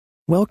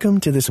Welcome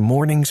to this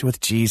Mornings with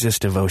Jesus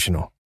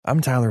devotional. I'm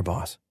Tyler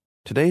Boss.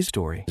 Today's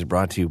story is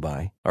brought to you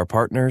by our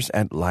partners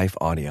at Life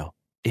Audio.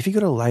 If you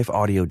go to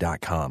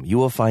lifeaudio.com, you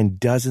will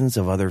find dozens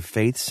of other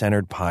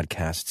faith-centered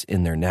podcasts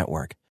in their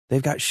network.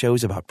 They've got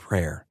shows about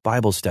prayer,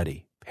 Bible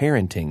study,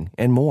 parenting,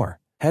 and more.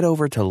 Head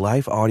over to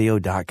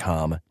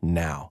lifeaudio.com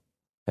now.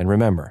 And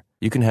remember,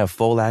 you can have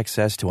full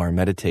access to our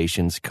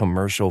meditations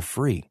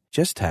commercial-free.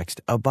 Just text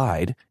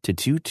ABIDE to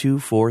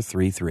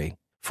 22433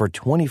 for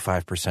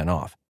 25%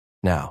 off.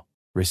 Now,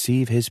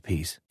 receive His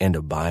peace and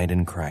abide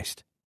in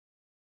Christ.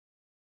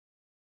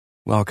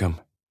 Welcome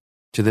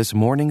to this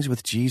Mornings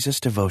with Jesus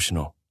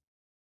devotional,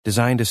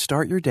 designed to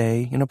start your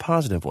day in a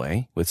positive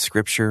way with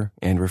scripture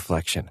and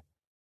reflection.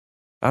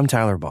 I'm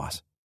Tyler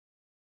Boss.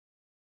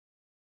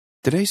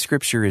 Today's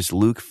scripture is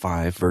Luke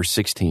 5, verse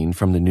 16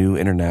 from the New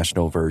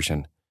International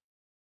Version.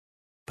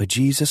 But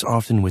Jesus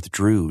often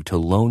withdrew to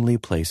lonely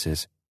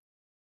places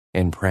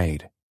and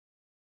prayed.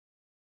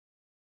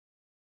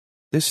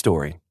 This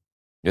story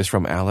is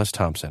from Alice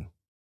Thompson.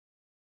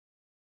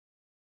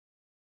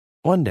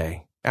 One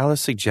day,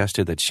 Alice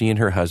suggested that she and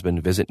her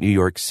husband visit New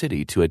York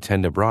City to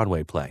attend a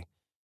Broadway play,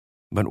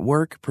 but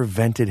work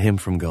prevented him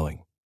from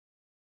going.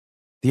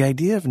 The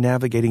idea of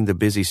navigating the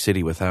busy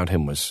city without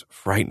him was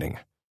frightening.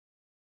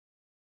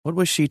 What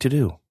was she to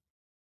do?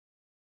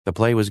 The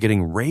play was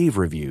getting rave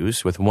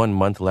reviews with 1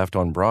 month left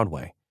on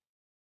Broadway.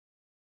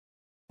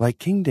 Like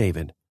King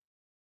David,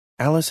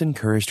 Alice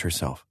encouraged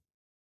herself.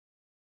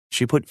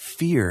 She put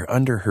fear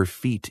under her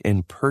feet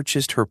and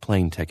purchased her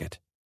plane ticket.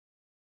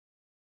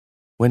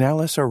 When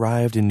Alice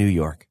arrived in New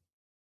York,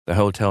 the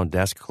hotel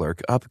desk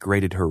clerk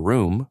upgraded her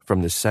room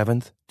from the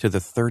 7th to the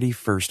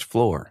 31st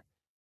floor.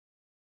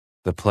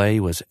 The play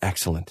was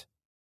excellent.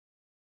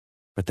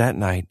 But that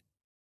night,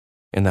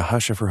 in the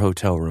hush of her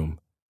hotel room,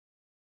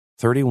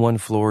 31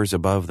 floors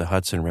above the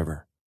Hudson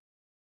River,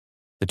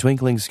 the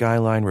twinkling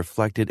skyline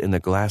reflected in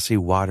the glassy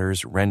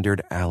waters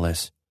rendered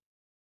Alice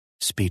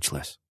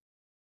speechless.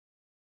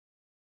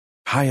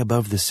 High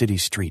above the city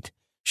street,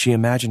 she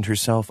imagined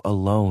herself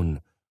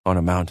alone on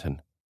a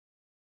mountain.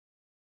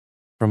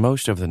 For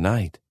most of the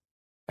night,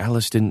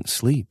 Alice didn't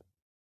sleep,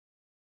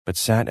 but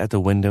sat at the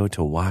window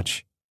to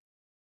watch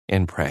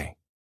and pray.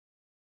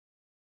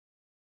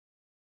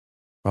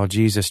 While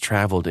Jesus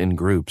traveled in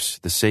groups,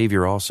 the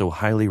Savior also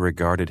highly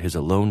regarded his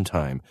alone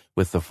time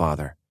with the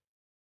Father.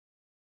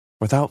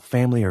 Without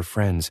family or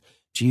friends,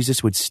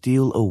 Jesus would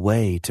steal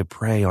away to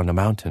pray on a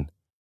mountain.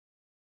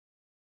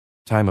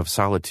 Time of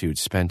solitude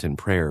spent in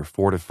prayer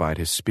fortified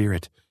his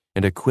spirit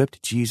and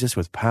equipped Jesus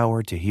with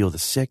power to heal the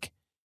sick,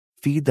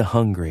 feed the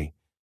hungry,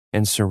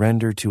 and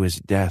surrender to his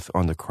death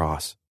on the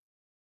cross.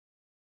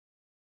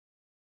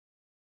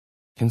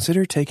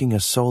 Consider taking a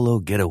solo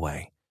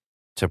getaway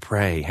to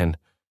pray and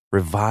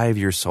revive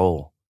your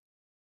soul.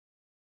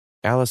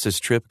 Alice's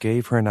trip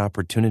gave her an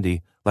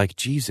opportunity, like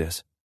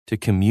Jesus, to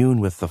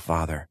commune with the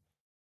Father,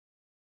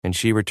 and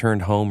she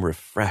returned home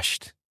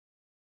refreshed,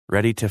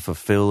 ready to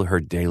fulfill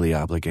her daily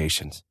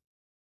obligations.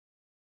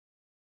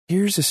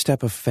 Here's a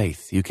step of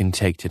faith you can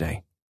take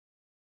today.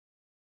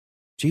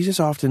 Jesus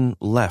often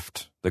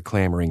left the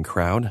clamoring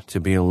crowd to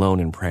be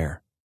alone in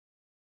prayer.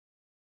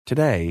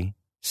 Today,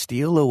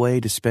 steal away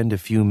to spend a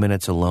few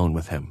minutes alone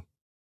with him.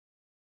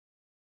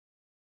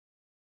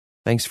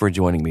 Thanks for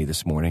joining me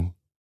this morning.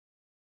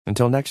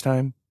 Until next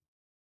time,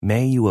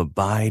 may you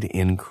abide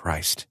in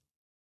Christ.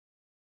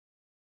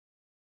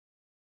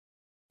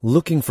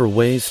 Looking for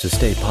ways to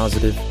stay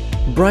positive?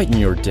 Brighten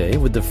your day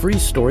with the Free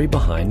Story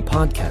Behind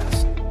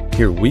podcast.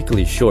 Hear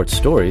weekly short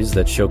stories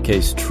that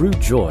showcase true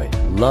joy,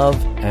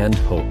 love, and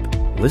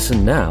hope.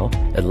 Listen now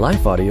at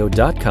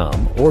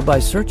lifeaudio.com or by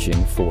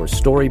searching for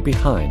Story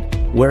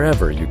Behind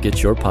wherever you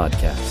get your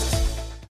podcasts.